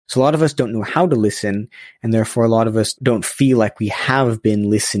So a lot of us don't know how to listen, and therefore a lot of us don't feel like we have been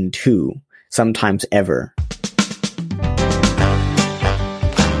listened to, sometimes ever.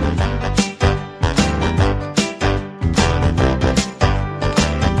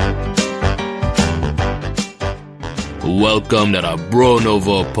 Welcome to the Bro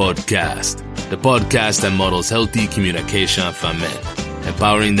Novo Podcast, the podcast that models healthy communication for men,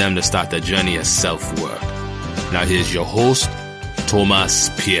 empowering them to start the journey of self-work. Now here's your host, Thomas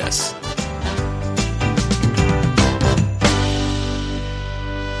Pierce.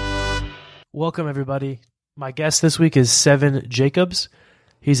 Welcome, everybody. My guest this week is Seven Jacobs.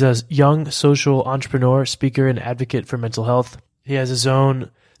 He's a young social entrepreneur, speaker, and advocate for mental health. He has his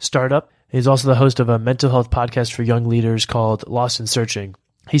own startup. He's also the host of a mental health podcast for young leaders called Lost in Searching.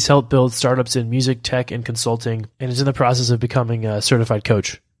 He's helped build startups in music, tech, and consulting, and is in the process of becoming a certified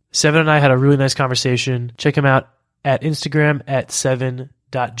coach. Seven and I had a really nice conversation. Check him out at Instagram at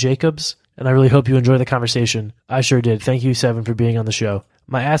seven.jacobs, and I really hope you enjoy the conversation. I sure did. Thank you, Seven, for being on the show.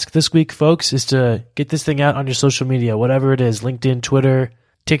 My ask this week, folks, is to get this thing out on your social media, whatever it is, LinkedIn, Twitter,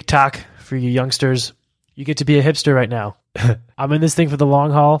 TikTok for you youngsters. You get to be a hipster right now. I'm in this thing for the long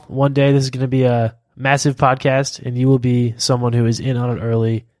haul. One day this is going to be a massive podcast, and you will be someone who is in on it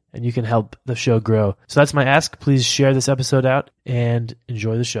early, and you can help the show grow. So that's my ask. Please share this episode out and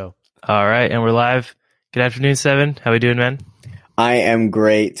enjoy the show. All right, and we're live. Good afternoon, Seven. How we doing, man? I am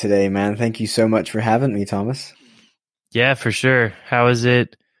great today, man. Thank you so much for having me, Thomas. Yeah, for sure. How is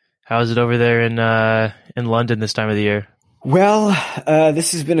it over there in London this time of the year? Well,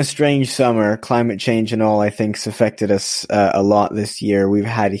 this has been a strange summer. Climate change and all, I think, has affected us a lot this year. We've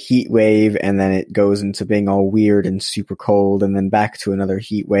had a heat wave, and then it goes into being all weird and super cold, and then back to another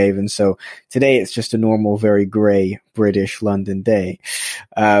heat wave. And so today it's just a normal, very grey British London day.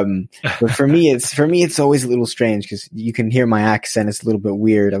 But for me, it's always a little strange because you can hear my accent. It's a little bit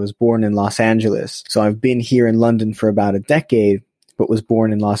weird. I was born in Los Angeles, so I've been here in London for about a decade, but was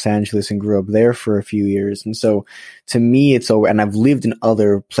born in Los Angeles and grew up there for a few years. And so to me, and I've lived in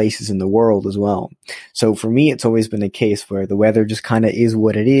other places in the world as well. So for me, it's always been a case where the weather just kind of is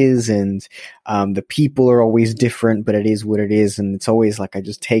what it is. And, the people are always different, but it is what it is. And it's always like, I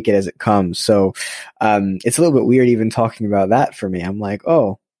just take it as it comes. So, it's a little bit weird even talking about that for me. I'm like,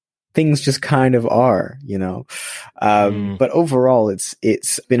 oh, things just kind of are, you know. But overall,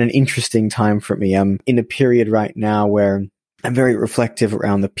 it's been an interesting time for me. I'm in a period right now where I'm very reflective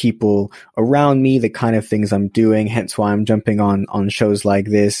around the people around me, the kind of things I'm doing, hence why I'm jumping on shows like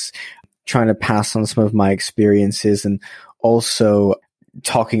this, trying to pass on some of my experiences, and also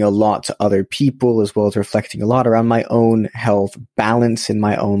talking a lot to other people, as well as reflecting a lot around my own health, balance in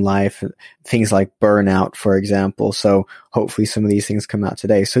my own life, things like burnout, for example. So hopefully some of these things come out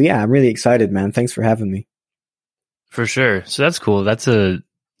today. So yeah, I'm really excited, man. Thanks for having me. For sure. So that's cool. That's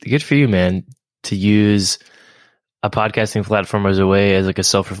good for you, man, to use a podcasting platform as like a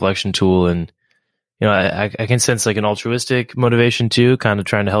self-reflection tool. And, you know, I can sense like an altruistic motivation too, kind of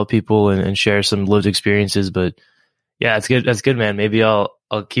trying to help people and share some lived experiences. But yeah, it's good. That's good, man. Maybe I'll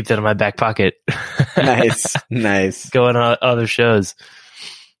keep that in my back pocket. Nice. Going on other shows.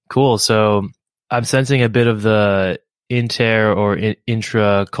 Cool. So I'm sensing a bit of the inter or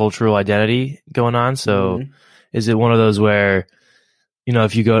intra-cultural identity going on. So is it one of those where, you know,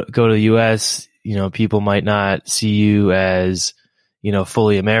 if you go to the US, you know, people might not see you as, you know,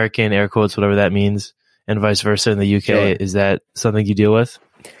 fully American, air quotes, whatever that means, and vice versa in the UK. Sure. Is that something you deal with?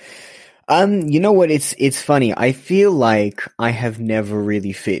 You know what? It's funny. I feel like I have never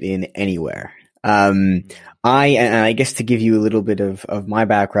really fit in anywhere. And I guess to give you a little bit of my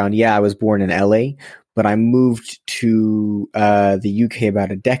background, yeah, I was born in LA, but I moved to the UK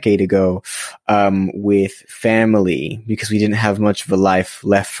about a decade ago with family because we didn't have much of a life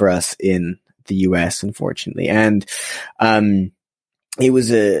left for us in the US, unfortunately. And it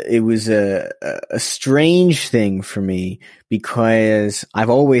was a strange thing for me because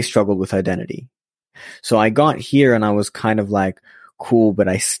I've always struggled with identity. So I got here and I was kind of like, cool, but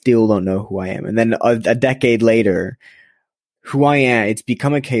I still don't know who I am. And then a decade later, who I am, it's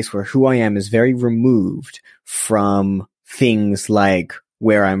become a case where who I am is very removed from things like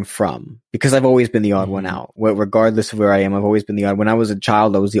where I'm from, because I've always been the odd one out. Regardless of where I am, I've always been the odd. When I was a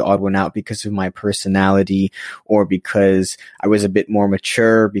child, I was the odd one out because of my personality or because I was a bit more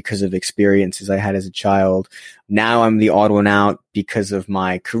mature because of experiences I had as a child. Now I'm the odd one out because of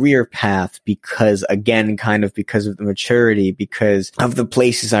my career path, because again, kind of because of the maturity, because of the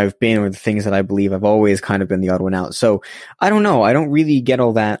places I've been or the things that I believe. I've always kind of been the odd one out. So I don't know. I don't really get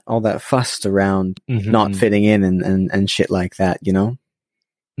all that fussed around not fitting in and shit like that, you know?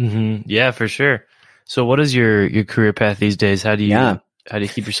 Yeah, for sure. So what is your career path these days? How do you How do you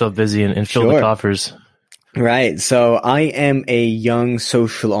keep yourself busy and fill the coffers? Right. So I am a young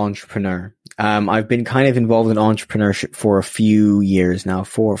social entrepreneur. I've been kind of involved in entrepreneurship for a few years now,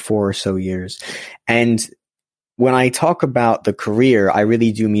 four or so years. And when I talk about the career, I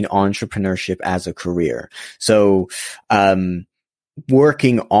really do mean entrepreneurship as a career. So,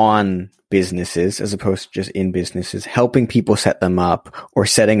 working on businesses as opposed to just in businesses, helping people set them up or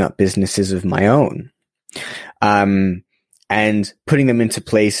setting up businesses of my own. And putting them into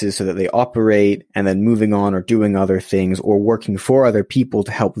places so that they operate, and then moving on or doing other things or working for other people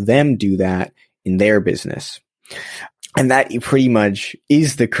to help them do that in their business. And that pretty much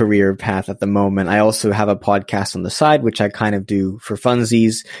is the career path at the moment. I also have a podcast on the side, which I kind of do for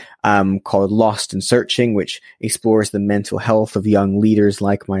funsies, called Lost and Searching, which explores the mental health of young leaders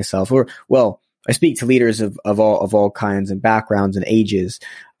like myself. Or, well, I speak to leaders of all kinds and backgrounds and ages,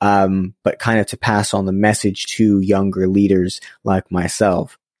 but kind of to pass on the message to younger leaders like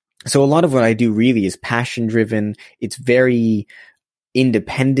myself. So a lot of what I do really is passion driven. It's very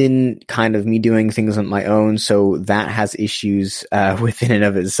independent, kind of me doing things on my own. So that has issues within and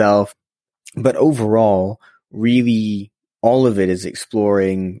of itself. But overall, really all of it is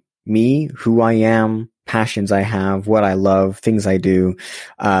exploring me, who I am, passions I have, what I love, things I do.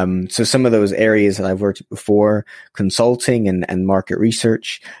 So some of those areas that I've worked before, consulting and market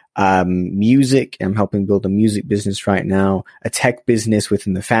research, music. I'm helping build a music business right now, a tech business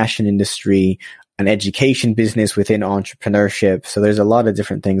within the fashion industry, an education business within entrepreneurship. So there's a lot of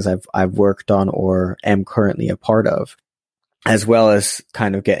different things I've worked on or am currently a part of, as well as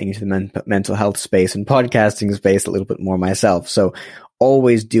kind of getting into the mental health space and podcasting space a little bit more myself. So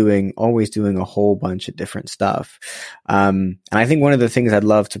always doing a whole bunch of different stuff. And I think one of the things I'd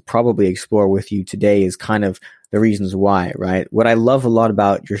love to probably explore with you today is kind of the reasons why, right? What I love a lot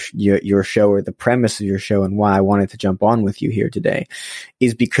about your show, or the premise of your show, and why I wanted to jump on with you here today,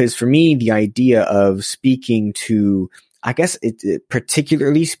 is because for me, the idea of speaking to, I guess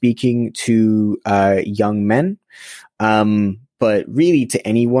particularly speaking to young men, but really to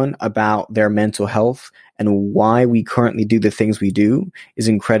anyone about their mental health and why we currently do the things we do is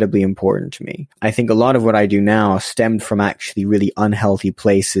incredibly important to me. I think a lot of what I do now stemmed from actually really unhealthy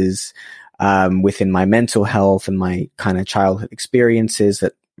places within my mental health and my kind of childhood experiences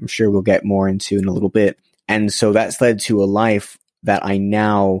that I'm sure we'll get more into in a little bit. And so that's led to a life that I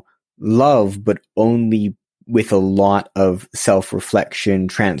now love, but only with a lot of self-reflection,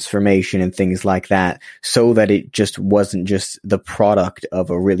 transformation, and things like that, so that it just wasn't just the product of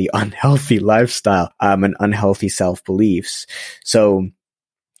a really unhealthy lifestyle, and unhealthy self-beliefs. So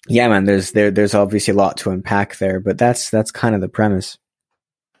yeah, man, there's obviously a lot to unpack there, but that's kind of the premise.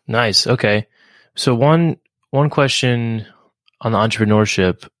 Nice. Okay. So one question on the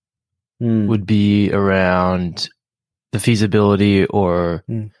entrepreneurship would be around the feasibility, or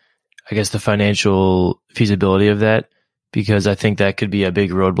I guess the financial feasibility of that, because I think that could be a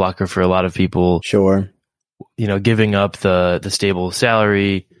big roadblocker for a lot of people. Sure. You know, giving up the stable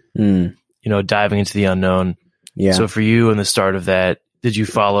salary, you know, diving into the unknown. Yeah. So for you in the start of that, did you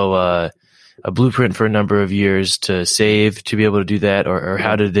follow a blueprint for a number of years to save to be able to do that? Or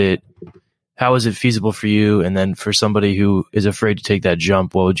how is it feasible for you? And then for somebody who is afraid to take that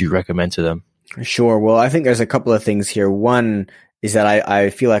jump, what would you recommend to them? Sure. Well, I think there's a couple of things here. One is that I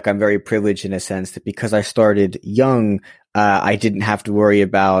feel like I'm very privileged in a sense that because I started young, I didn't have to worry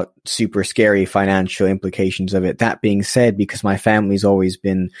about super scary financial implications of it. That being said, because my family's always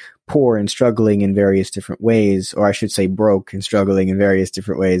been poor and struggling in various different ways, or I should say broke and struggling in various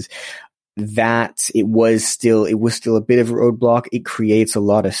different ways, that it was still a bit of a roadblock. It creates a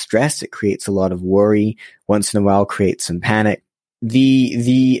lot of stress. It creates a lot of worry. Once in a while, creates some panic.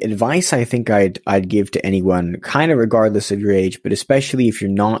 The advice I think I'd give to anyone, kind of regardless of your age, but especially if you're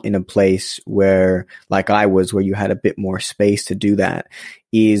not in a place where, like I was, where you had a bit more space to do that,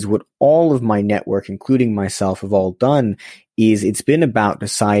 is what all of my network, including myself, have all done, is it's been about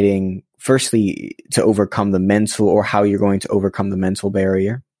deciding, firstly, to overcome the mental, or how you're going to overcome the mental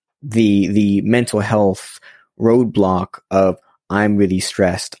barrier, the mental health roadblock of, I'm really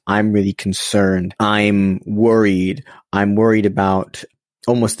stressed, I'm really concerned, I'm worried about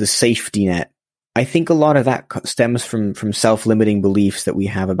almost the safety net. I think a lot of that stems from self-limiting beliefs that we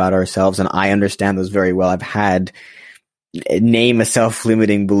have about ourselves, and I understand those very well. Name a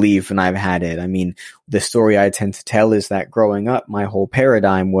self-limiting belief, and I've had it. I mean, the story I tend to tell is that growing up, my whole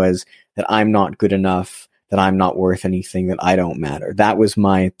paradigm was that I'm not good enough, that I'm not worth anything, that I don't matter. That was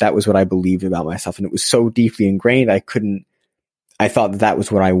what I believed about myself, and it was so deeply ingrained, I thought that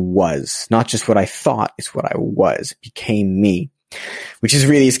was what I was. Not just what I thought, it's what I was. It became me, which is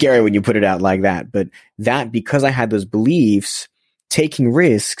really scary when you put it out like that. But that, because I had those beliefs, taking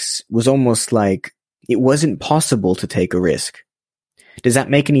risks was almost like it wasn't possible to take a risk. Does that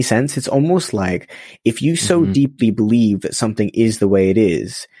make any sense? It's almost like if you so deeply believe that something is the way it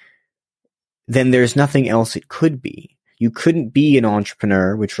is, then there's nothing else it could be. You couldn't be an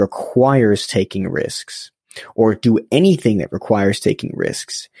entrepreneur, which requires taking risks, or do anything that requires taking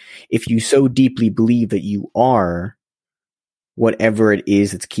risks, if you so deeply believe that you are whatever it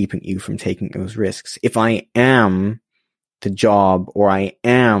is that's keeping you from taking those risks. If I am the job, or I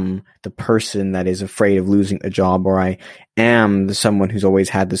am the person that is afraid of losing a job, or I am the someone who's always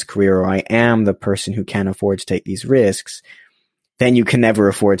had this career, or I am the person who can't afford to take these risks, then you can never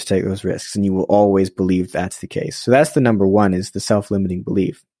afford to take those risks, and you will always believe that's the case. So that's the number one, is the self-limiting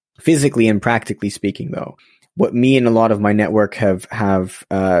belief. Physically and practically speaking, though, what me and a lot of my network have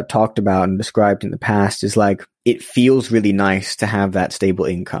talked about and described in the past is like, it feels really nice to have that stable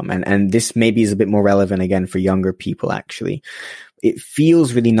income. And this maybe is a bit more relevant again for younger people, actually. It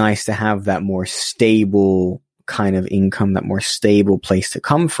feels really nice to have that more stable kind of income, that more stable place to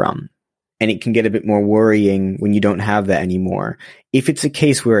come from. And it can get a bit more worrying when you don't have that anymore. If it's a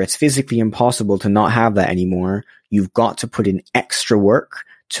case where it's physically impossible to not have that anymore, you've got to put in extra work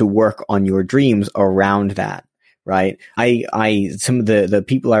to work on your dreams around that, right? Some of the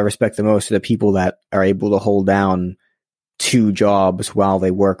people I respect the most are the people that are able to hold down 2 jobs while they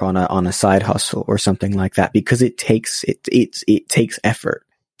work on a side hustle or something like that, because it takes effort.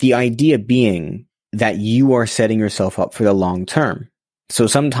 The idea being that you are setting yourself up for the long term. So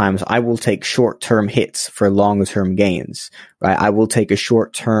sometimes I will take short-term hits for long-term gains, right? I will take a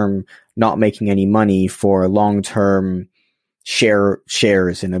short-term not making any money for long-term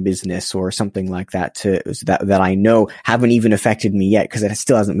shares in a business or something like that that I know haven't even affected me yet, because it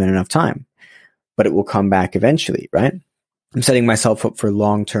still hasn't been enough time, but it will come back eventually, right? I'm setting myself up for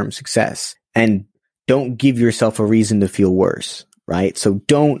long-term success, and don't give yourself a reason to feel worse, right? So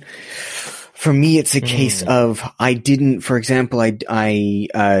for me, it's a case of I didn't quit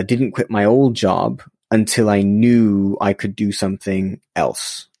my old job until I knew I could do something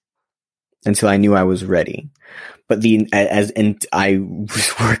else, until I knew I was ready. But I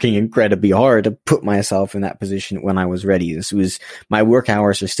was working incredibly hard to put myself in that position when I was ready. My work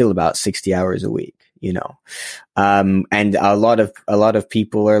hours are still about 60 hours a week, you know. And a lot of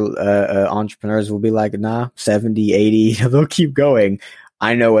people are, entrepreneurs will be like, nah, 70, 80, they'll keep going.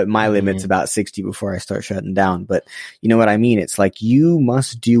 I know at my limit's about 60 before I start shutting down, but you know what I mean? It's like, you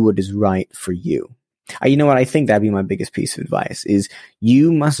must do what is right for you. You know what? I think that'd be my biggest piece of advice, is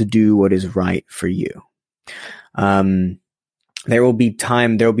you must do what is right for you. There's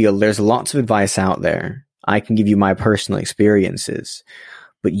lots of advice out there. I can give you my personal experiences,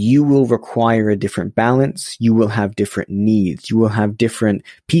 but you will require a different balance. You will have different needs. You will have different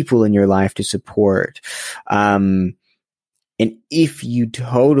people in your life to support. And if you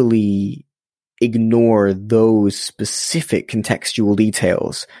totally ignore those specific contextual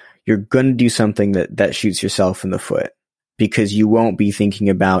details, you're going to do something that shoots yourself in the foot, because you won't be thinking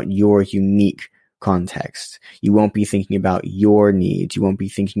about your unique context. You won't be thinking about your needs. You won't be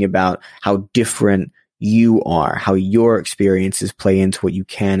thinking about how different you are, how your experiences play into what you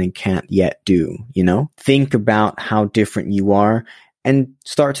can and can't yet do, you know? Think about how different you are and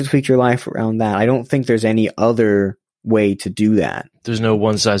start to tweak your life around that. I don't think there's any other way to do that. There's no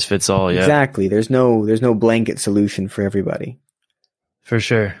one size fits all. Yeah, exactly. There's no blanket solution for everybody. For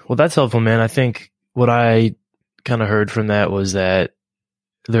sure. Well, that's helpful, man. I think what I kind of heard from that was that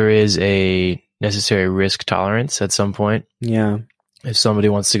there is a necessary risk tolerance at some point. Yeah. If somebody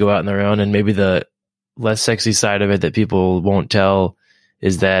wants to go out on their own, and maybe the less sexy side of it that people won't tell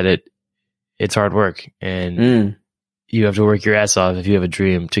is that it's hard work, and you have to work your ass off if you have a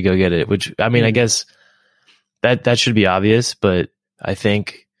dream to go get it, which, I mean, I guess that should be obvious, but I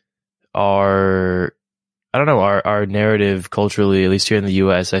think our narrative culturally, at least here in the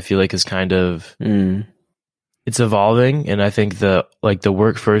US, I feel like is kind of, it's evolving. And I think the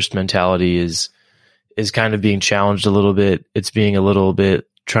work first mentality is kind of being challenged a little bit. It's being a little bit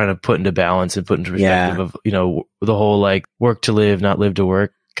trying to put into balance and put into perspective of, you know, the whole like work to live, not live to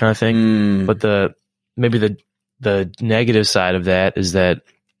work kind of thing. But the negative side of that is that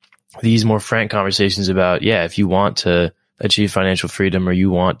these more frank conversations about, if you want to achieve financial freedom, or you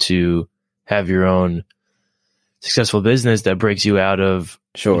want to have your own successful business that breaks you out of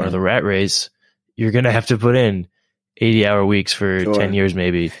the rat race, you're going to have to put in 80-hour weeks for 10 years,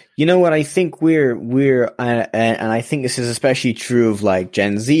 maybe. You know what? I think we're and I think this is especially true of like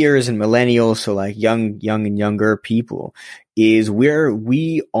Gen Zers and millennials. So like young and younger people, is where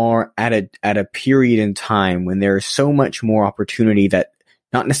we are at a period in time when there is so much more opportunity that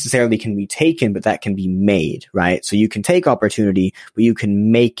not necessarily can be taken, but that can be made, right? So you can take opportunity, but you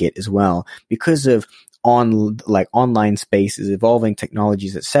can make it as well because of online spaces, evolving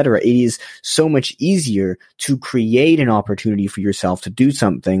technologies, etc. It is so much easier to create an opportunity for yourself to do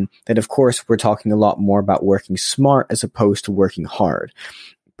something that, of course, we're talking a lot more about working smart as opposed to working hard.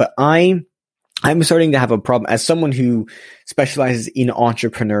 But I'm starting to have a problem as someone who specializes in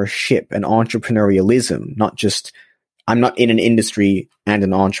entrepreneurship and entrepreneurialism, I'm not in an industry and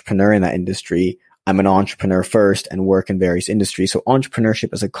an entrepreneur in that industry. I'm an entrepreneur first and work in various industries. So entrepreneurship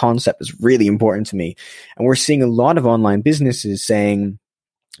as a concept is really important to me. And we're seeing a lot of online businesses saying,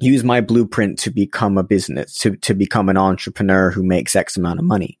 use my blueprint to become a business, to become an entrepreneur who makes X amount of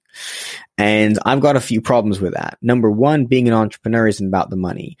money. And I've got a few problems with that. Number one, being an entrepreneur isn't about the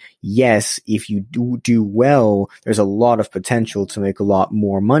money. Yes, if you do well, there's a lot of potential to make a lot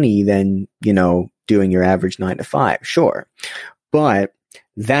more money than, doing your average 9 to 5. Sure. But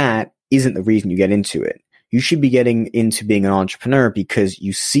that isn't the reason you get into it. You should be getting into being an entrepreneur because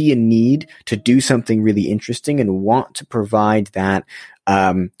you see a need to do something really interesting and want to provide that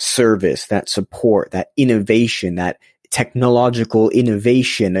service, that support, that innovation, that technological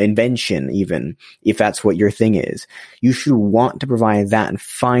innovation, invention, even if that's what your thing is. You should want to provide that and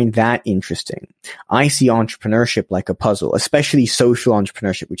find that interesting. I see entrepreneurship like a puzzle, especially social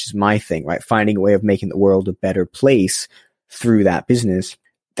entrepreneurship, which is my thing, right? Finding a way of making the world a better place through that business.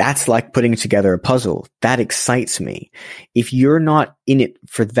 That's like putting together a puzzle. That excites me. If you're not in it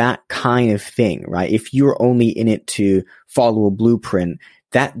for that kind of thing, right? If you're only in it to follow a blueprint,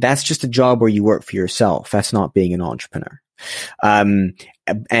 that's just a job where you work for yourself. That's not being an entrepreneur. And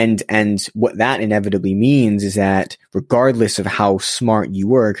what that inevitably means is that regardless of how smart you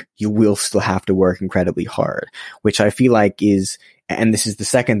work, you will still have to work incredibly hard, which I feel like is, and this is the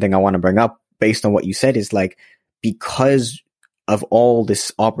second thing I want to bring up based on what you said, is like, because of all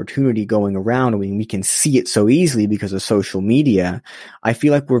this opportunity going around, I mean, we can see it so easily because of social media. I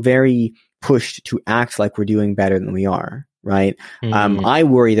feel like we're very pushed to act like we're doing better than we are, right? I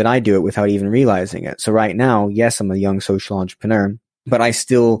worry that I do it without even realizing it. So right now, yes, I'm a young social entrepreneur, but I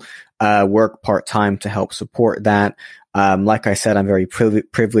still work part-time to help support that. Like I said, I'm very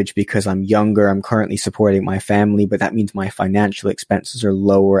privileged because I'm younger. I'm currently supporting my family, but that means my financial expenses are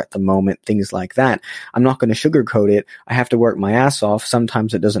lower at the moment, things like that. I'm not going to sugarcoat it. I have to work my ass off.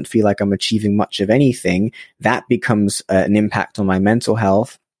 Sometimes it doesn't feel like I'm achieving much of anything. That becomes an impact on my mental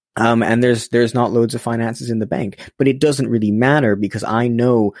health. And there's not loads of finances in the bank, but it doesn't really matter because I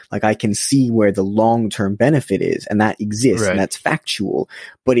know, like, I can see where the long-term benefit is, and that exists, right. And that's factual,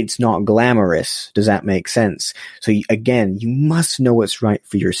 but it's not glamorous. Does that make sense? So again, you must know what's right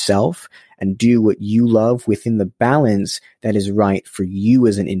for yourself and do what you love within the balance that is right for you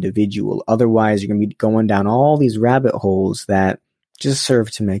as an individual. Otherwise, you're going to be going down all these rabbit holes that just serve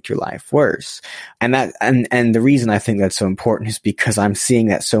to make your life worse. And the reason I think that's so important is because I'm seeing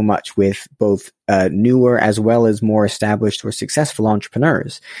that so much with both newer as well as more established or successful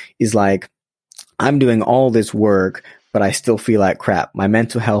entrepreneurs, is like, I'm doing all this work, but I still feel like crap. My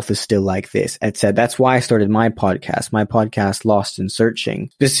mental health is still like this, etc. That's why I started my podcast, Lost in Searching,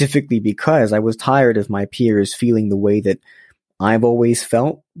 specifically because I was tired of my peers feeling the way that I've always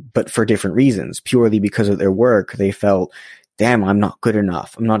felt, but for different reasons. Purely because of their work, they felt, damn, I'm not good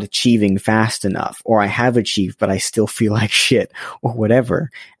enough. I'm not achieving fast enough, or I have achieved, but I still feel like shit, or whatever.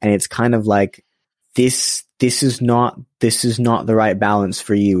 And it's kind of like, this is not the right balance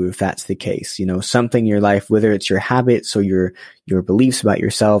for you if that's the case. Something in your life, whether it's your habits or your beliefs about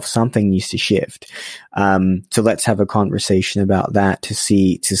yourself, something needs to shift. So let's have a conversation about that to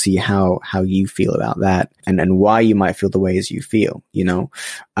see how you feel about that and why you might feel the way as you feel,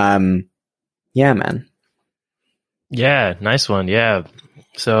 Yeah, man. Yeah, nice one. Yeah.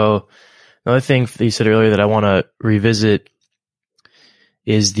 So another thing that you said earlier that I want to revisit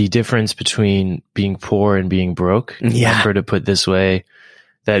is the difference between being poor and being broke. Yeah. Remember to put this way,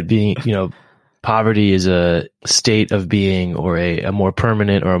 that being, poverty is a state of being or a more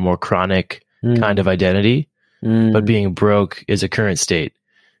permanent or a more chronic kind of identity, but being broke is a current state.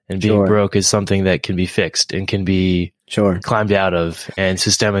 And being broke is something that can be fixed and can be climbed out of and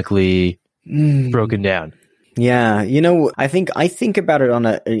systemically broken down. Yeah, I think about it on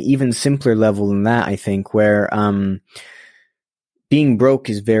an even simpler level than that, I think, where being broke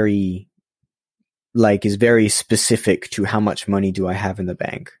is very specific to how much money do I have in the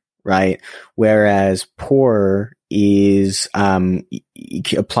bank, right? Whereas poor is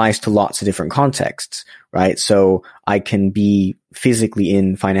applies to lots of different contexts, right? So I can be physically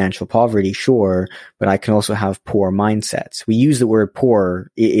in financial poverty, sure, but I can also have poor mindsets. We use the word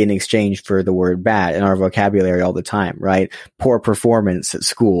poor in exchange for the word bad in our vocabulary all the time, right? Poor performance at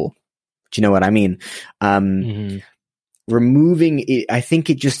school. Do you know what I mean? Removing it, I think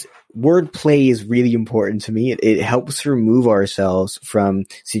it just, wordplay is really important to me. It helps remove ourselves from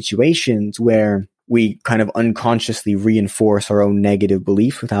situations where we kind of unconsciously reinforce our own negative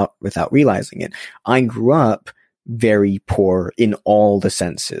beliefs without realizing it. I grew up very poor in all the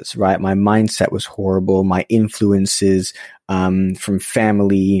senses, right? My mindset was horrible. My influences from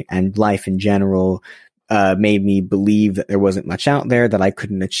family and life in general made me believe that there wasn't much out there, that I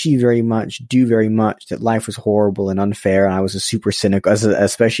couldn't achieve very much, do very much, that life was horrible and unfair. And I was a super cynical,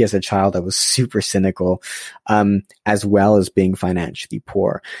 especially as a child, I was super cynical, as well as being financially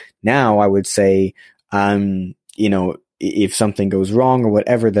poor. Now I would say, you know, if something goes wrong or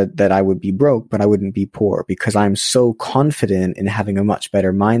whatever, that I would be broke, but I wouldn't be poor because I'm so confident in having a much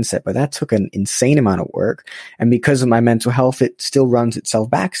better mindset. But that took an insane amount of work. And because of my mental health, it still runs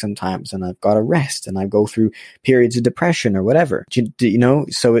itself back sometimes. And I've got to rest and I go through periods of depression or whatever, you know?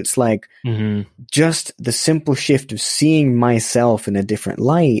 So it's like just the simple shift of seeing myself in a different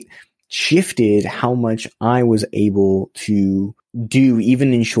light shifted how much I was able to do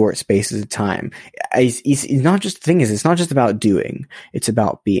even in short spaces of time. It's not just, the thing is, it's not just about doing, it's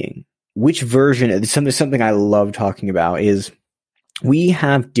about being. Which version, something I love talking about is we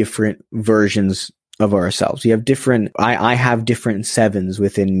have different versions of ourselves. We have different, I have different Sevens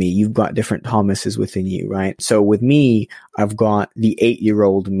within me. You've got different Thomases within you, right? So with me, I've got the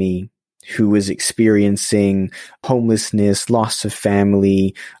 8-year-old me who is experiencing homelessness, loss of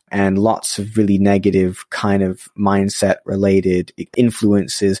family, and lots of really negative kind of mindset related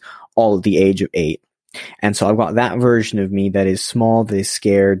influences all at the age of 8. And so I've got that version of me that is small, that is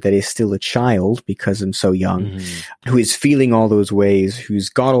scared, that is still a child because I'm so young, who is feeling all those ways, who's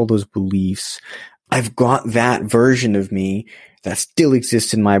got all those beliefs. I've got that version of me that still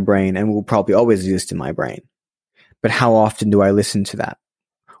exists in my brain and will probably always exist in my brain. But how often do I listen to that?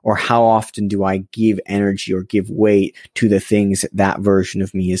 Or how often do I give energy or give weight to the things that that version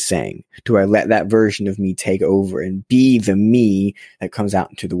of me is saying? Do I let that version of me take over and be the me that comes out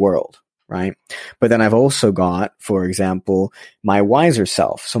into the world, right? But then I've also got, for example, my wiser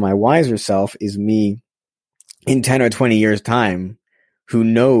self. So my wiser self is me in 10 or 20 years' time who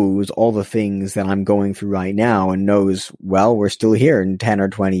knows all the things that I'm going through right now and knows, well, we're still here in 10 or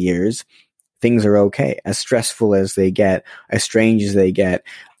 20 years. Things are okay. As stressful as they get, as strange as they get,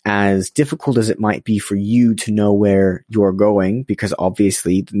 as difficult as it might be for you to know where you're going, because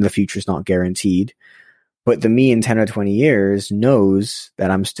obviously the future is not guaranteed. But the me in 10 or 20 years knows that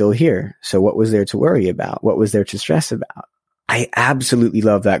I'm still here. So what was there to worry about? What was there to stress about? I absolutely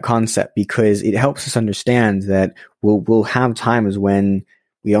love that concept because it helps us understand that we'll have times when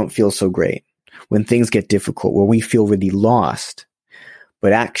we don't feel so great, when things get difficult, where we feel really lost.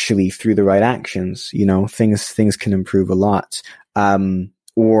 But actually, through the right actions, you know, things can improve a lot.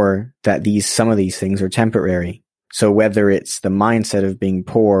 Or that some of these things are temporary. So whether it's the mindset of being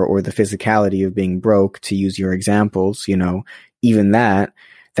poor or the physicality of being broke, to use your examples, you know, even that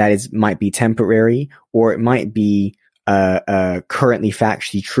might be temporary, or it might be currently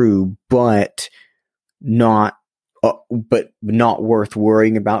factually true, but not worth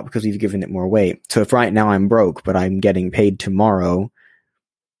worrying about because we've given it more weight. So if right now I'm broke, but I'm getting paid tomorrow,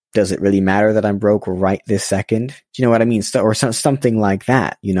 does it really matter that I'm broke right this second? Do you know what I mean? Or something like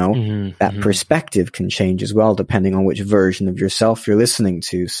that, you know, that perspective can change as well, depending on which version of yourself you're listening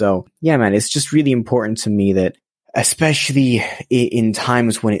to. So yeah, man, it's just really important to me that, especially in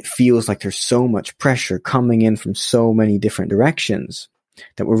times when it feels like there's so much pressure coming in from so many different directions,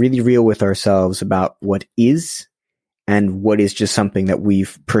 that we're really real with ourselves about what is and what is just something that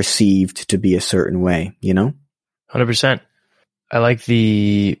we've perceived to be a certain way, you know? 100%. I like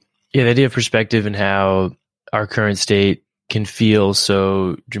the idea of perspective and how our current state can feel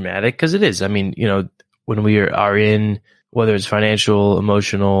so dramatic, because it is. I mean, you know, when we are in, whether it's financial,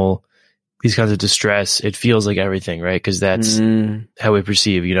 emotional, these kinds of distress, it feels like everything, right? Because that's how we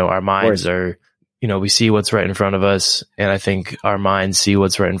perceive, you know, our minds are, you know, we see what's right in front of us. And I think our minds see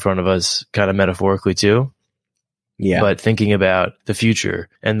what's right in front of us kind of metaphorically too. Yeah. But thinking about the future,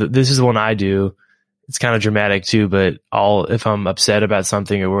 and this is the one I do. It's kind of dramatic too, but if I'm upset about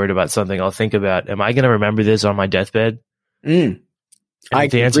something or worried about something, I'll think about, am I going to remember this on my deathbed? I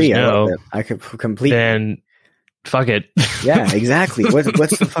agree. No, I could completely. Then fuck it. Yeah, exactly.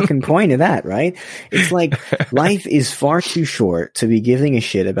 What's the fucking point of that, right? It's like life is far too short to be giving a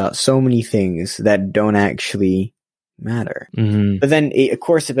shit about so many things that don't actually matter. Mm-hmm. But then, of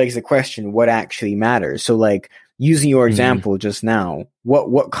course, it begs the question, what actually matters? So, like, using your example just now,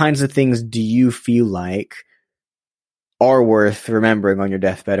 what kinds of things do you feel like are worth remembering on your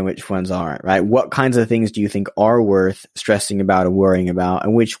deathbed and which ones aren't, right? What kinds of things do you think are worth stressing about or worrying about?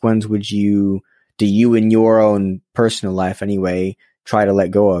 And which ones do you in your own personal life anyway, try to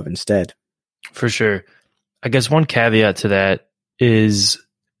let go of instead? For sure. I guess one caveat to that is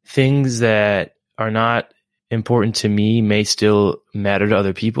things that are not important to me may still matter to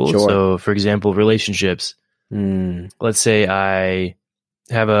other people. Sure. So, for example, relationships. Let's say I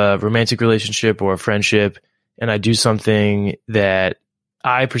have a romantic relationship or a friendship, and I do something that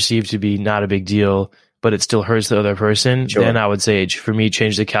I perceive to be not a big deal, but it still hurts the other person. Sure. Then I would say, for me,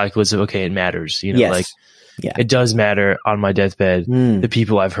 change the calculus of, okay, it matters. You know, Yes. like Yeah. it does matter on my deathbed, the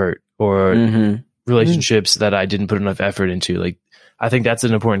people I've hurt or relationships that I didn't put enough effort into. Like, I think that's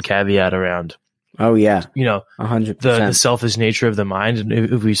an important caveat around, Oh yeah, 100%. 100%. The selfish nature of the mind. And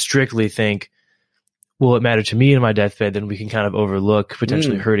if we strictly think, will it matter to me in my deathbed, then we can kind of overlook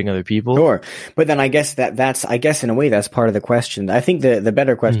potentially hurting other people. Sure. But then I guess that's in a way, that's part of the question. I think the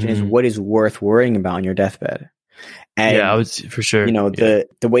better question is, what is worth worrying about on your deathbed? And, I would, for sure. The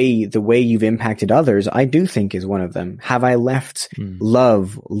way you've impacted others, I do think is one of them. Have I left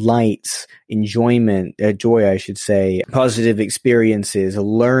love, light, enjoyment, joy, I should say, positive experiences,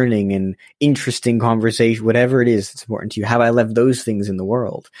 learning and interesting conversation, whatever it is that's important to you? Have I left those things in the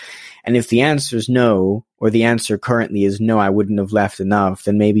world? And if the answer is no, or the answer currently is no, I wouldn't have left enough,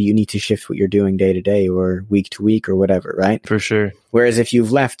 then maybe you need to shift what you're doing day to day or week to week or whatever, right? For sure. Whereas if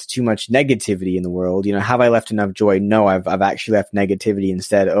you've left too much negativity in the world, have I left enough joy? No, I've actually left negativity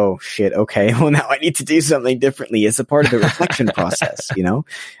instead. Oh shit. Okay. Well, now I need to do something differently. It's a part of the reflection process,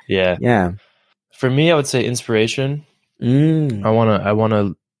 Yeah. Yeah. For me, I would say inspiration. I want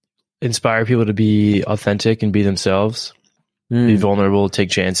to inspire people to be authentic and be themselves. Be vulnerable, take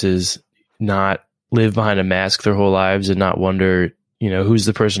chances, not live behind a mask their whole lives and not wonder, who's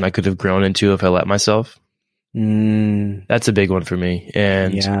the person I could have grown into if I let myself. That's a big one for me.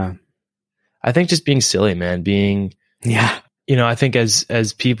 And yeah. I think just being silly, man, I think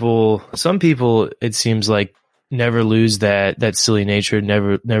as people, some people, it seems like never lose that silly nature,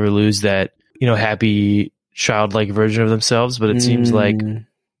 never lose that, happy childlike version of themselves. But it seems like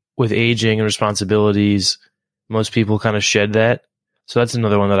with aging and responsibilities, most people kind of shed that. So that's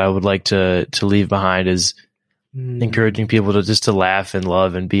another one that I would like to leave behind, is encouraging people to laugh and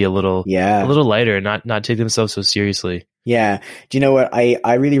love and be a little lighter and not take themselves so seriously. Yeah. Do you know what?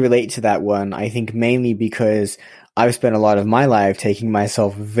 I really relate to that one. I think mainly because I've spent a lot of my life taking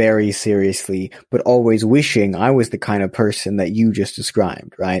myself very seriously, but always wishing I was the kind of person that you just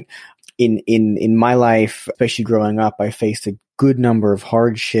described, right? In my life, especially growing up, I faced a good number of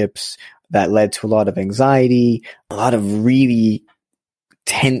hardships that led to a lot of anxiety, a lot of really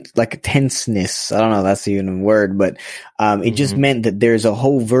tenseness. I don't know if that's even a word, but it just meant that there's a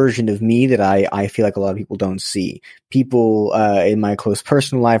whole version of me that I feel like a lot of people don't see. People in my close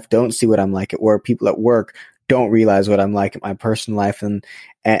personal life don't see what I'm like at work. People at work don't realize what I'm like at my personal life.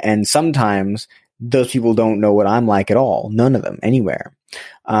 And sometimes those people don't know what I'm like at all. None of them, anywhere.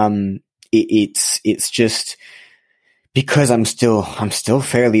 It's just because I'm still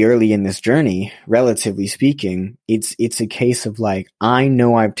fairly early in this journey, relatively speaking. It's a case of like, I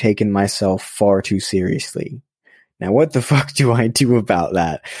know I've taken myself far too seriously. Now, what the fuck do I do about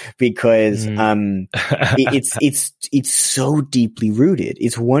that? Because it's so deeply rooted.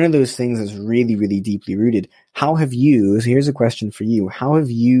 It's one of those things that's really, really deeply rooted. So here's a question for you. How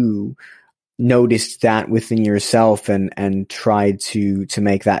have you noticed that within yourself and tried to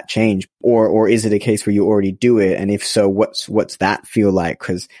make that change? Or is it a case where you already do it? And if so, what's that feel like?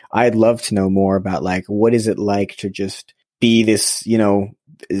 Because I'd love to know more about, like, what is it like to just be this,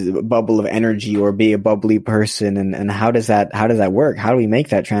 bubble of energy, or be a bubbly person, and how does that work? How do we make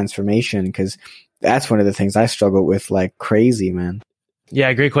that transformation? Because that's one of the things I struggle with like crazy, man.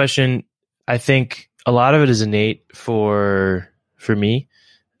 Yeah, great question. I think a lot of it is innate for me.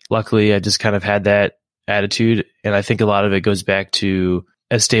 Luckily, I just kind of had that attitude, and I think a lot of it goes back to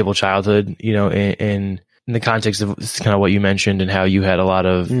a stable childhood, in the context of kind of what you mentioned and how you had a lot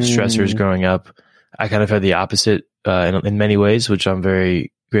of stressors growing up. I kind of had the opposite in many ways, which I'm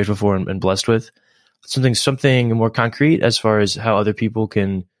very grateful for and blessed with. Something more concrete as far as how other people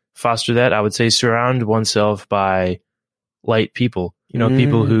can foster that, I would say surround oneself by light people,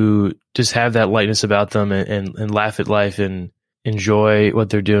 people who just have that lightness about them and laugh at life and enjoy what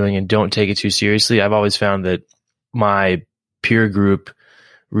they're doing and don't take it too seriously. I've always found that my peer group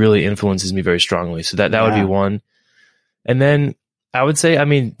really influences me very strongly. So that would be one. And then I would say,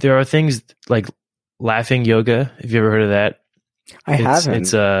 there are things like laughing yoga. Have you ever heard of that? I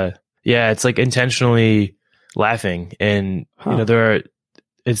haven't. It's like intentionally laughing, and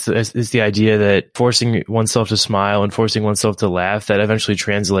it's the idea that forcing oneself to smile and forcing oneself to laugh, that eventually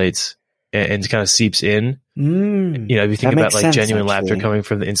translates and kind of seeps in. If you think about like genuine laughter coming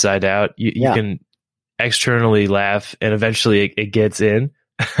from the inside out, you can externally laugh and eventually it gets in.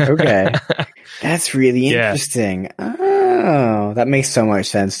 Okay. That's really interesting. Oh, that makes so much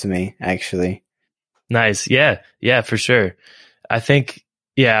sense to me, actually. Nice. Yeah, for sure. I think,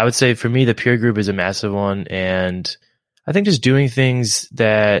 I would say for me, the peer group is a massive one. And I think just doing things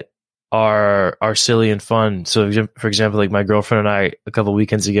that are silly and fun. So for example, like my girlfriend and I, a couple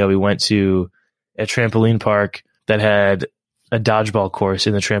weekends ago, we went to a trampoline park that had a dodgeball course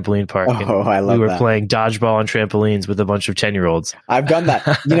in the trampoline park. Oh, I love that. We were playing dodgeball on trampolines with a bunch of 10-year-olds. I've done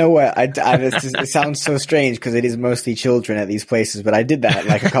that. You know what? It sounds so strange because it is mostly children at these places, but I did that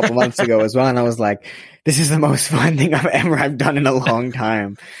like a couple months ago as well. And I was like, this is the most fun thing I've done in a long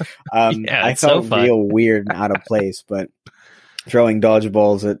time. I felt real weird and out of place, but throwing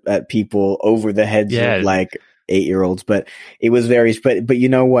dodgeballs at people over the heads of like 8-year-olds, but it was but you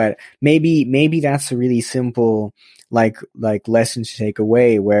know what? Maybe that's a really simple, like lesson to take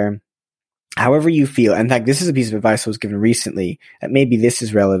away, where however you feel. In fact, this is a piece of advice I was given recently that maybe this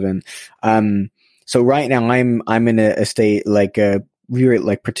is relevant. So right now I'm in a state like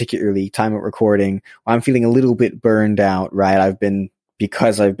particularly time of recording, I'm feeling a little bit burned out, right?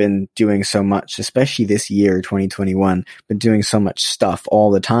 Because I've been doing so much, especially this year, 2021, been doing so much stuff all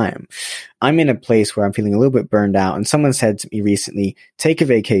the time. I'm in a place where I'm feeling a little bit burned out. And someone said to me recently, take a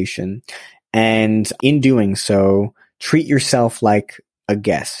vacation. And in doing so, treat yourself like a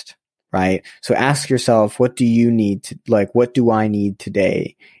guest, right? So ask yourself, what do you need what do I need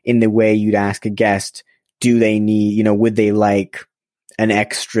today? In the way you'd ask a guest, do they need, would they like an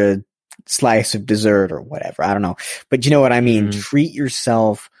extra slice of dessert or whatever? I don't know. But you know what I mean? Mm-hmm. Treat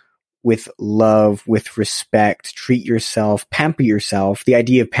yourself with love, with respect, pamper yourself. The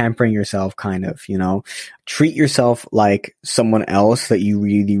idea of pampering yourself kind of, treat yourself like someone else that you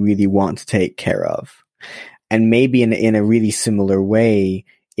really, really want to take care of. And maybe in a really similar way,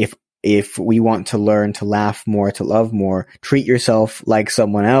 if we want to learn to laugh more, to love more, treat yourself like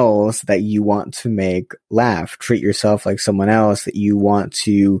someone else that you want to make laugh. Treat yourself like someone else that you want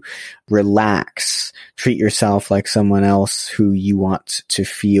to relax. Treat yourself like someone else who you want to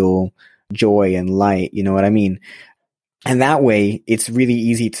feel joy and light. You know what I mean? And that way, it's really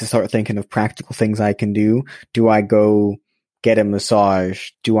easy to start thinking of practical things I can do. Do I go get a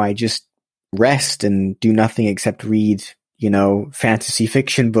massage? Do I just rest and do nothing except read fantasy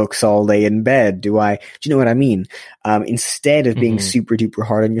fiction books all day in bed? Do you know what I mean? Instead of being super duper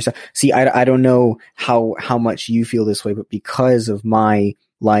hard on yourself. See, I don't know how much you feel this way, but because of my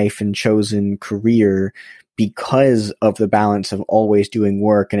life and chosen career, because of the balance of always doing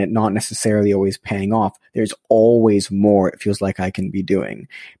work and it not necessarily always paying off, there's always more it feels like I can be doing.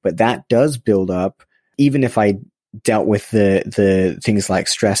 But that does build up, even if I dealt with the things like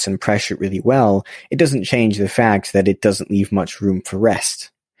stress and pressure really well, it doesn't change the fact that it doesn't leave much room for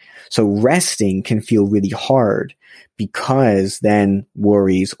rest. So resting can feel really hard because then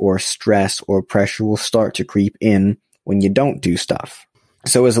worries or stress or pressure will start to creep in when you don't do stuff.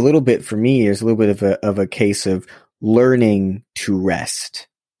 So as a little bit for me, there's a little bit of a case of learning to rest.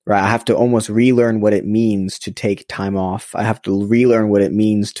 Right? I have to almost relearn what it means to take time off. I have to relearn what it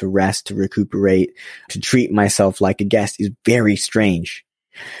means to rest, to recuperate, to treat myself like a guest is very strange.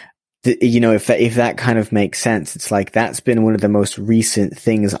 If that kind of makes sense, it's like that's been one of the most recent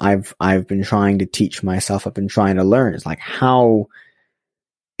things I've been trying to teach myself. I've been trying to learn. It's like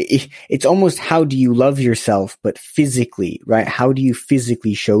it's almost how do you love yourself, but physically, right? How do you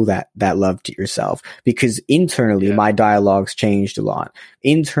physically show that love to yourself? Because internally, my dialogue's changed a lot.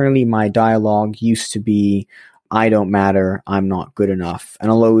 Internally, my dialogue used to be, I don't matter, I'm not good enough,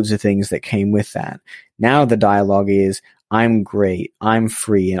 and loads of things that came with that. Now the dialogue is, I'm great, I'm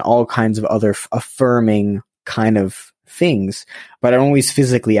free, and all kinds of other affirming kind of things, but I don't always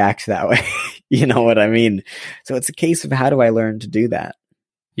physically act that way. You know what I mean? So it's a case of how do I learn to do that?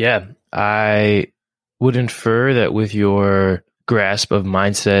 Yeah, I would infer that with your grasp of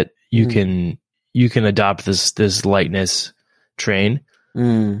mindset, you can adopt this lightness train,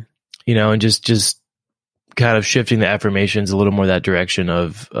 and just kind of shifting the affirmations a little more that direction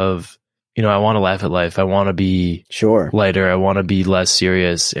of I want to laugh at life, I want to be lighter, I want to be less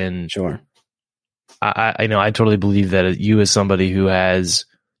serious, and I totally believe that you as somebody who has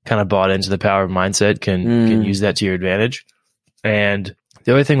kind of bought into the power of mindset can use that to your advantage. And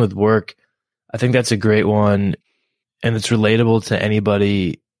the other thing with work, I think that's a great one, and it's relatable to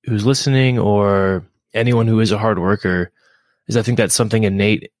anybody who's listening or anyone who is a hard worker is I think that's something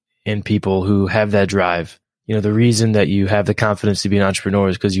innate in people who have that drive. You know, the reason that you have the confidence to be an entrepreneur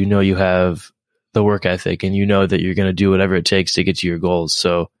is because you know you have the work ethic and you know that you're going to do whatever it takes to get to your goals.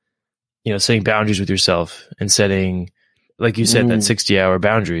 So, you know, setting boundaries with yourself and setting, like you said, that 60-hour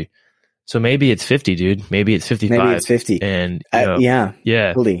boundary. So maybe it's 50, dude. Maybe it's 55. Maybe it's 50. And yeah.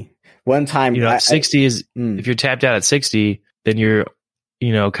 Totally. One time, 60 is, if you're tapped out at 60, then you're,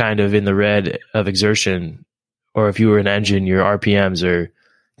 kind of in the red of exertion. Or if you were an engine, your RPMs are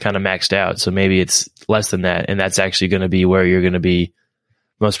kind of maxed out. So maybe it's less than that. And that's actually going to be where you're going to be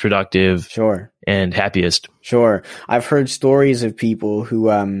most productive. Sure. And happiest. Sure. I've heard stories of people who,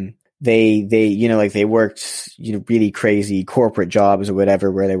 they worked, really crazy corporate jobs or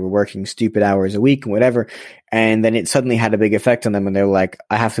whatever, where they were working stupid hours a week and whatever. And then it suddenly had a big effect on them and they're like,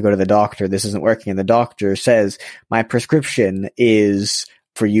 I have to go to the doctor. This isn't working. And the doctor says, my prescription is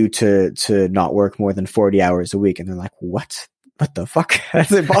for you to not work more than 40 hours a week. And they're like, what the fuck?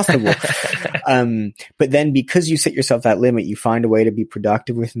 That's impossible. But then because you set yourself that limit, you find a way to be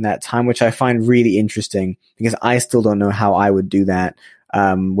productive within that time, which I find really interesting because I still don't know how I would do that.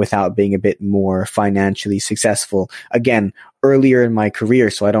 Without being a bit more financially successful. Again, earlier in my career,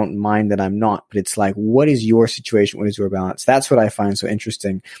 so I don't mind that I'm not, but it's like, what is your situation? What is your balance? That's what I find so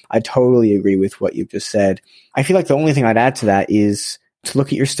interesting. I totally agree with what you've just said. I feel like the only thing I'd add to that is to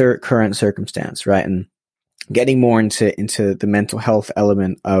look at your current circumstance, right? And getting more into the mental health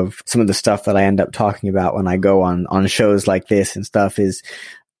element of some of the stuff that I end up talking about when I go on shows like this and stuff is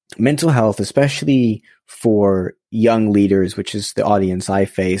mental health, especially for young leaders, which is the audience I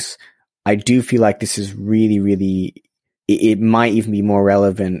face. I do feel like this is really, really, it might even be more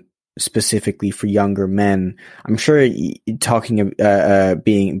relevant specifically for younger men. I'm sure talking,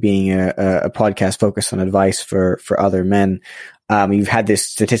 being a podcast focused on advice for other men. You've had this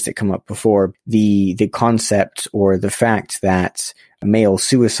statistic come up before, the concept or the fact that male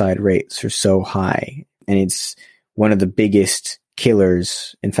suicide rates are so high, and it's one of the biggest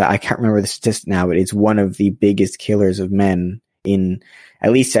killers. In fact, I can't remember the statistic now, but it's one of the biggest killers of men in,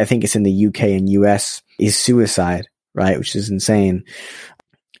 at least I think it's in the UK and US, is suicide, right? Which is insane.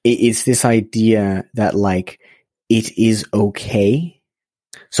 It's this idea that like, it is okay.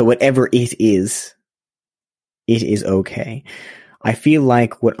 So whatever it is okay. I feel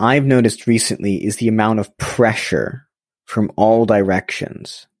like what I've noticed recently is the amount of pressure from all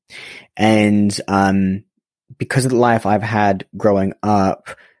directions. And, because of the life I've had growing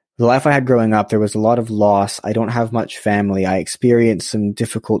up, there was a lot of loss. I don't have much family. I experienced some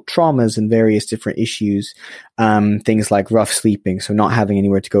difficult traumas and various different issues, things like rough sleeping, so not having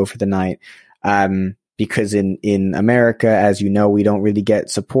anywhere to go for the night. Because in America, as you know, we don't really get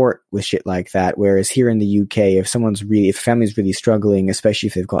support with shit like that. Whereas here in the UK, if a family's really struggling, especially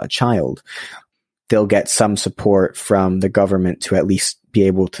if they've got a child, they'll get some support from the government to at least be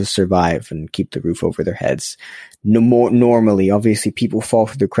able to survive and keep the roof over their heads. No more normally, obviously people fall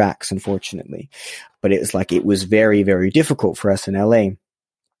through the cracks, unfortunately, but it was very, very difficult for us in LA.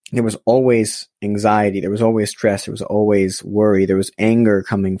 There was always anxiety. There was always stress. There was always worry. There was anger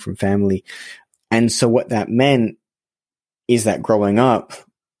coming from family. And so what that meant is that growing up,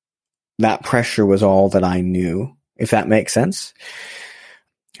 that pressure was all that I knew, if that makes sense.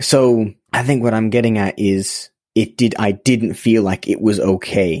 So I think what I'm getting at is I didn't feel like it was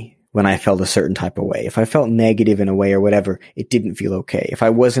okay when I felt a certain type of way. If I felt negative in a way or whatever, it didn't feel okay. If I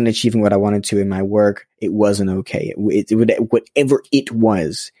wasn't achieving what I wanted to in my work, it wasn't okay. Whatever it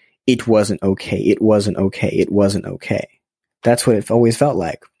was, it wasn't okay. It wasn't okay. It wasn't okay. That's what it always felt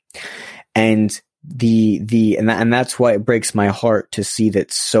like. And and that's why it breaks my heart to see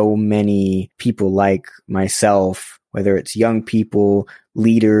that so many people like myself, whether it's young people,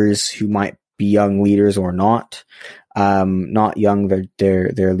 leaders who might be young leaders or not young,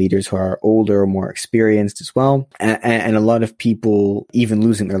 they're leaders who are older or more experienced as well. And a lot of people even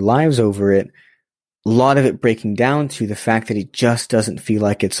losing their lives over it, a lot of it breaking down to the fact that it just doesn't feel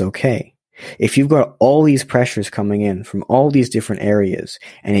like it's okay. If you've got all these pressures coming in from all these different areas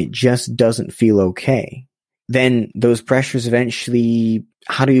and it just doesn't feel okay, then those pressures eventually,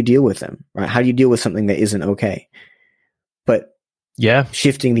 how do you deal with them, right? How do you deal with something that isn't okay? But yeah,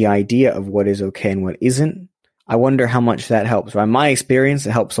 shifting the idea of what is okay and what isn't, I wonder how much that helps. Right? My experience,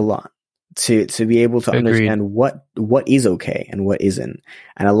 it helps a lot to be able to understand what is okay and what isn't.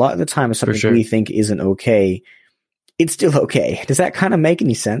 And a lot of the time, something we think isn't okay, it's still okay. Does that kind of make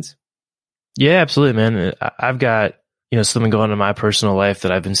any sense? Yeah, absolutely, man. I've got, something going on in my personal life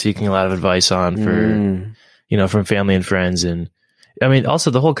that I've been seeking a lot of advice on for, from family and friends. And I mean,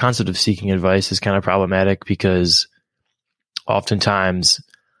 also the whole concept of seeking advice is kind of problematic because oftentimes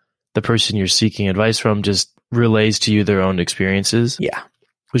the person you're seeking advice from just relays to you their own experiences. Yeah.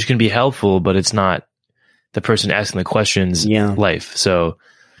 Which can be helpful, but it's not the person asking the questions life. So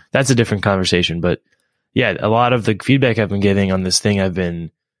that's a different conversation. But yeah, a lot of the feedback I've been getting on this thing I've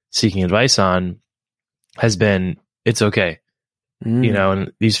been seeking advice on has been, it's okay.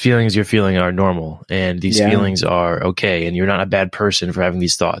 And these feelings you're feeling are normal, and these feelings are okay. And you're not a bad person for having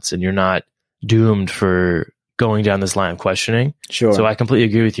these thoughts, and you're not doomed for going down this line of questioning. Sure. So I completely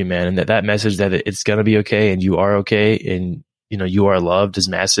agree with you, man. And that message that it's going to be okay and you are okay and, you are loved is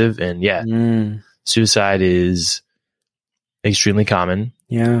massive. And suicide is extremely common.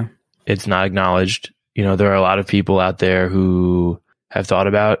 Yeah. It's not acknowledged. There are a lot of people out there who have thought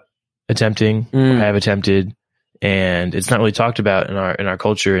about attempting or have attempted, and it's not really talked about in our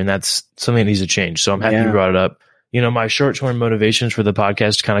culture. And that's something that needs to change. So I'm happy you brought it up. My short-term motivations for the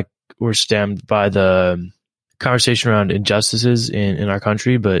podcast kind of were stemmed by the conversation around injustices in our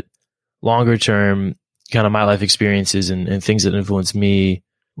country, but longer term, kind of my life experiences and things that influenced me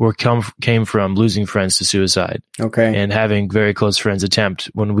came from losing friends to suicide. Okay. And having very close friends attempt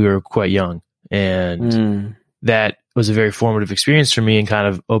when we were quite young. And that was a very formative experience for me, and kind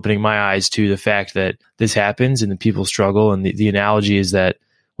of opening my eyes to the fact that this happens and that people struggle. And the analogy is that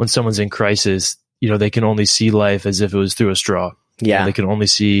when someone's in crisis, they can only see life as if it was through a straw. Yeah. They can only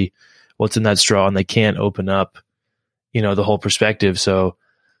see what's in that straw, and they can't open up, the whole perspective. So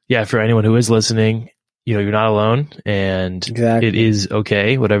yeah, for anyone who is listening, you're not alone, and it is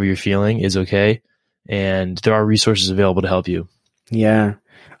okay. Whatever you're feeling is okay. And there are resources available to help you. Yeah.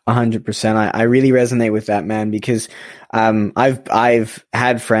 100%. I really resonate with that, man, because I've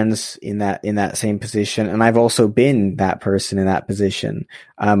had friends in that same position, and I've also been that person in that position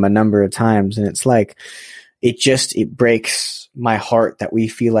a number of times, and it's like it breaks my heart that we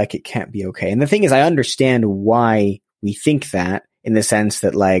feel like it can't be okay. And the thing is, I understand why we think that, in the sense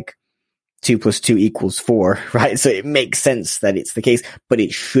that like 2 + 2 = 4, right? So it makes sense that it's the case, but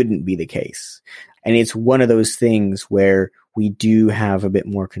it shouldn't be the case. And it's one of those things where we do have a bit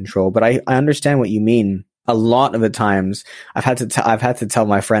more control. But I understand what you mean. A lot of the times I've had to tell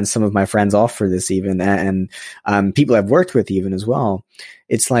my friends, some of my friends off for this even, and people I've worked with even as well.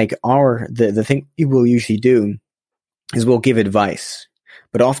 It's like the thing we will usually do is we'll give advice,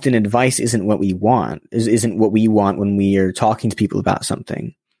 but often advice isn't what we want, isn't what we want when we are talking to people about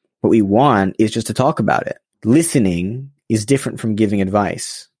something. What we want is just to talk about it. Listening is different from giving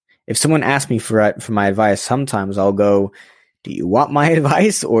advice. If someone asks me for my advice, sometimes I'll go, do you want my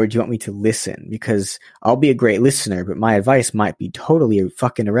advice, or do you want me to listen? Because I'll be a great listener, but my advice might be totally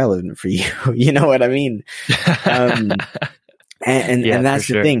fucking irrelevant for you. You know what I mean? And that's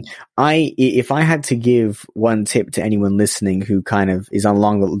the thing. If I had to give one tip to anyone listening who kind of is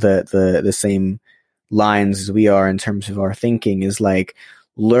along the same lines as we are in terms of our thinking, is like,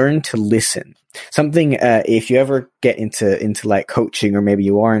 learn to listen. Something, if you ever get into like coaching, or maybe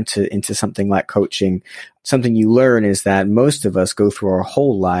you are into something like coaching, something you learn is that most of us go through our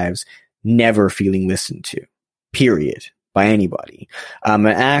whole lives never feeling listened to, period, by anybody. And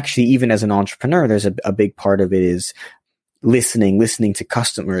actually, even as an entrepreneur, there's a big part of it is listening to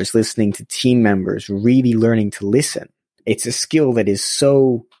customers, listening to team members, really learning to listen. It's a skill that is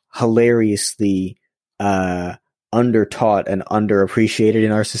so hilariously, undertaught and underappreciated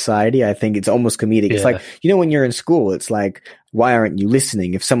in our society. I think it's almost comedic. Yeah. It's like, when you're in school, it's like, why aren't you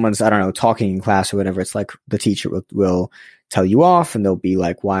listening? If someone's, I don't know, talking in class or whatever, it's like the teacher will tell you off, and they'll be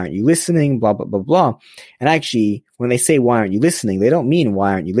like, why aren't you listening? Blah, blah, blah, blah. And actually, when they say, why aren't you listening? They don't mean,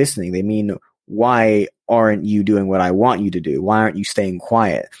 why aren't you listening? They mean, why aren't you doing what I want you to do? Why aren't you staying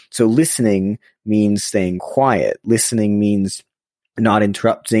quiet? So listening means staying quiet. Listening means not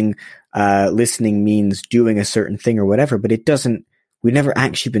interrupting. Listening means doing a certain thing or whatever, but we've never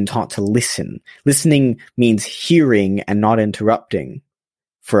actually been taught to listen. Listening means hearing and not interrupting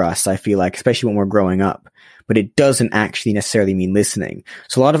for us, I feel like, especially when we're growing up, but it doesn't actually necessarily mean listening.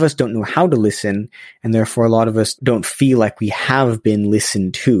 So a lot of us don't know how to listen, and therefore a lot of us don't feel like we have been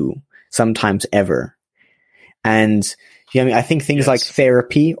listened to, sometimes ever. And I think things like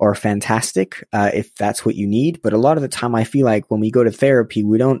therapy are fantastic, if that's what you need. But a lot of the time I feel like when we go to therapy,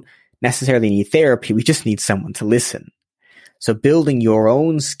 we don't necessarily need therapy. We just need someone to listen. So building your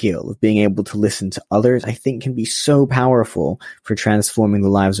own skill of being able to listen to others, I think, can be so powerful for transforming the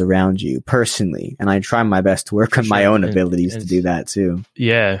lives around you personally. And I try my best to work on my own abilities to do that too.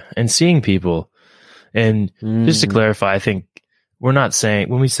 Yeah. And seeing people. And just to clarify, I think we're not saying,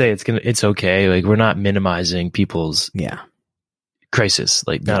 when we say it's okay, like, we're not minimizing people's crisis,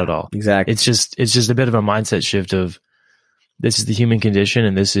 like, not at all. Exactly. It's just a bit of a mindset shift of, this is the human condition,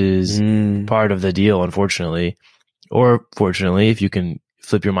 and this is part of the deal, unfortunately. Or fortunately, if you can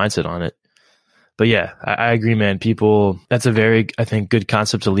flip your mindset on it. But yeah, I agree, man. People, that's a very, I think, good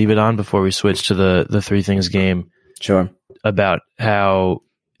concept to leave it on before we switch to the three things game. Sure. About how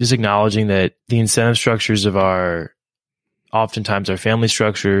just acknowledging that the incentive structures of oftentimes our family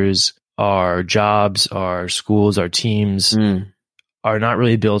structures, our jobs, our schools, our teams are not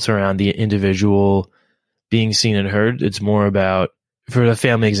really built around the individual being seen and heard. It's more about, for the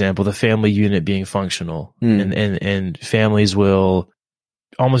family example, the family unit being functional, and families will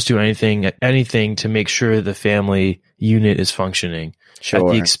almost do anything to make sure the family unit is functioning at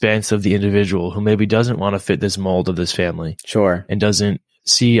the expense of the individual who maybe doesn't want to fit this mold of this family. Sure. And doesn't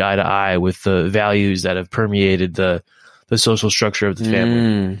see eye to eye with the values that have permeated the social structure of the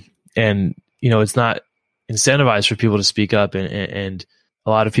family. And, it's not incentivized for people to speak up, and a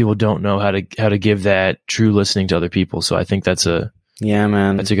lot of people don't know how to give that true listening to other people. So I think that's a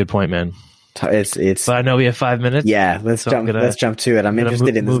good point, man. It's. But I know we have 5 minutes. Yeah, let's jump to it. I'm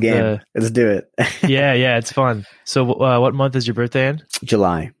interested in this game. Let's do it. Yeah, it's fun. So, what month is your birthday in?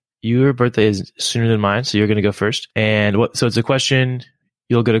 July. Your birthday is sooner than mine, so you're going to go first. And so it's a question.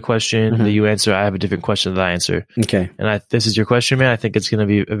 You'll get a question that you answer. I have a different question that I answer. Okay. And this is your question, man. I think it's going to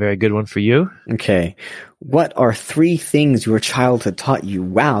be a very good one for you. Okay. What are 3 things your childhood taught you?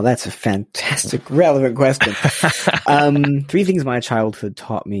 Wow, that's a fantastic, relevant question. 3 things my childhood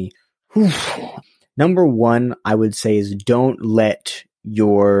taught me. Number 1, I would say, is don't let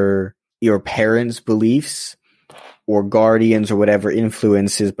your parents' beliefs or guardians or whatever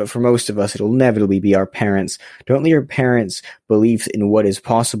influences, but for most of us, it'll inevitably be our parents. Don't let your parents' beliefs in what is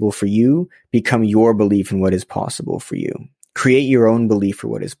possible for you become your belief in what is possible for you. Create your own belief for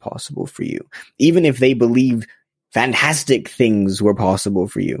what is possible for you. Even if they believe fantastic things were possible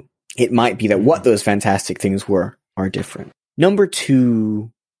for you, it might be that what those fantastic things were are different. Number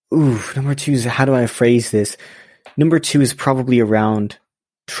 2 is, how do I phrase this? Number 2 is probably around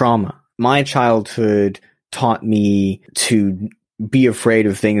trauma. My childhood taught me to be afraid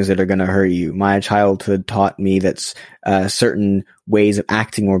of things that are going to hurt you. My childhood taught me that certain ways of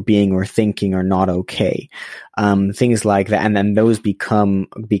acting or being or thinking are not okay. Things like that. And then those became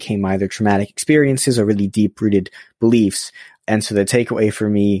either traumatic experiences or really deep-rooted beliefs. And so the takeaway for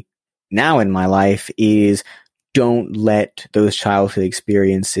me now in my life is, don't let those childhood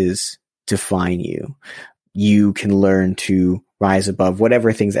experiences define you. You can learn to rise above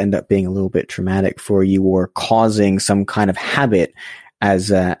whatever things end up being a little bit traumatic for you or causing some kind of habit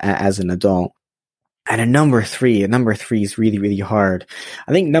as an adult. And a number three is really, really hard.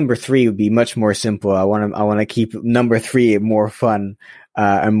 I think number 3 would be much more simple. I want to keep number 3 more fun,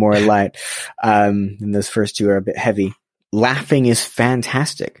 and more light. And those first 2 are a bit heavy. Laughing is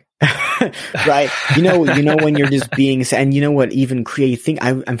fantastic. Right. You know, when you're just being, and you know what, even in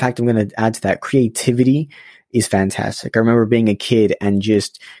fact, I'm going to add to that, creativity is fantastic. I remember being a kid and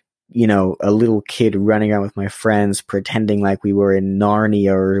just, a little kid running around with my friends, pretending like we were in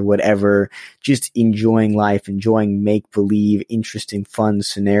Narnia or whatever, just enjoying life, enjoying make-believe, interesting, fun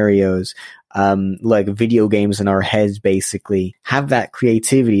scenarios, like video games in our heads, basically. Have that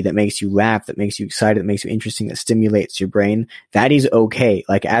creativity that makes you laugh, that makes you excited, that makes you interesting, that stimulates your brain. That is okay.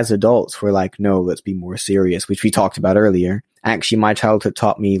 Like, as adults, we're like, no, let's be more serious, which we talked about earlier. Actually, my childhood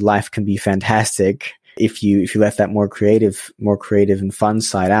taught me life can be fantastic. If you let that more creative and fun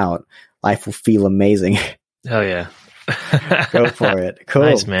side out, life will feel amazing. Hell yeah. Go for it. Cool.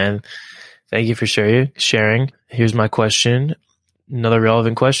 Nice, man. Thank you for sharing. Here's my question. Another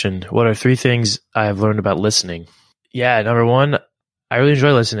relevant question. What are 3 things I have learned about listening? Yeah, number 1, I really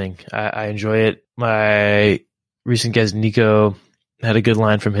enjoy listening. I enjoy it. My recent guest, Nico, had a good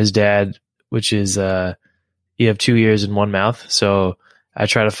line from his dad, which is, you have 2 ears and 1 mouth. So I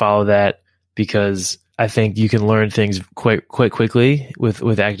try to follow that, because I think you can learn things quite quickly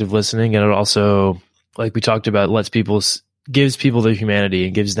with active listening. And it also, like we talked about, gives people their humanity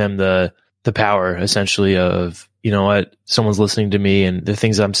and gives them the power, essentially, of, you know what, someone's listening to me, and the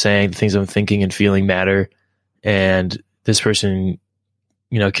things I'm saying, the things I'm thinking and feeling matter. And this person,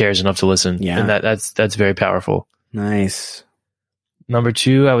 cares enough to listen. Yeah. And that's very powerful. Nice. Number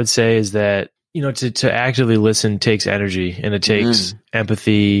 2, I would say, is that, to actively listen takes energy, and it takes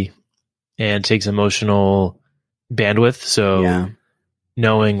empathy, and takes emotional bandwidth. So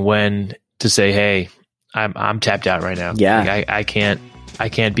knowing when to say, hey, I'm tapped out right now. Yeah. Like, I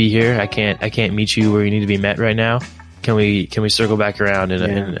can't be here. I can't meet you where you need to be met right now. Can we circle back around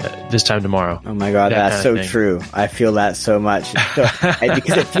in this time tomorrow? Oh my God, that's so true. I feel that so much.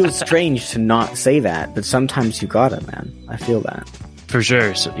 Because it feels strange to not say that, but sometimes you gotta, man. I feel that. For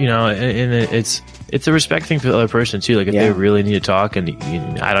sure. So, and it's a respect thing for the other person too. Like, if they really need to talk and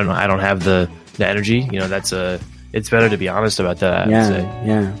I don't have the energy, that's it's better to be honest about that, I would say.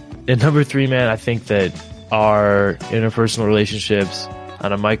 Yeah. And number 3, man, I think that our interpersonal relationships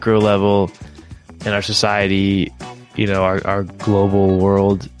on a micro level in our society, you know, our global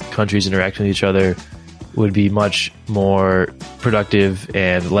world, countries interacting with each other would be much more productive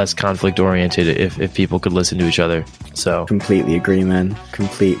and less conflict oriented if people could listen to each other. So Completely agree, man.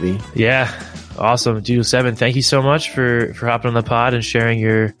 Completely. yeah, awesome. Dude, Seven, thank you so much for hopping on the pod and sharing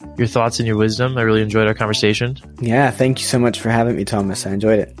your thoughts and your wisdom. I really enjoyed our conversation. Yeah, thank you so much for having me, Thomas. I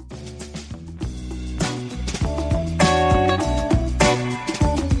enjoyed it.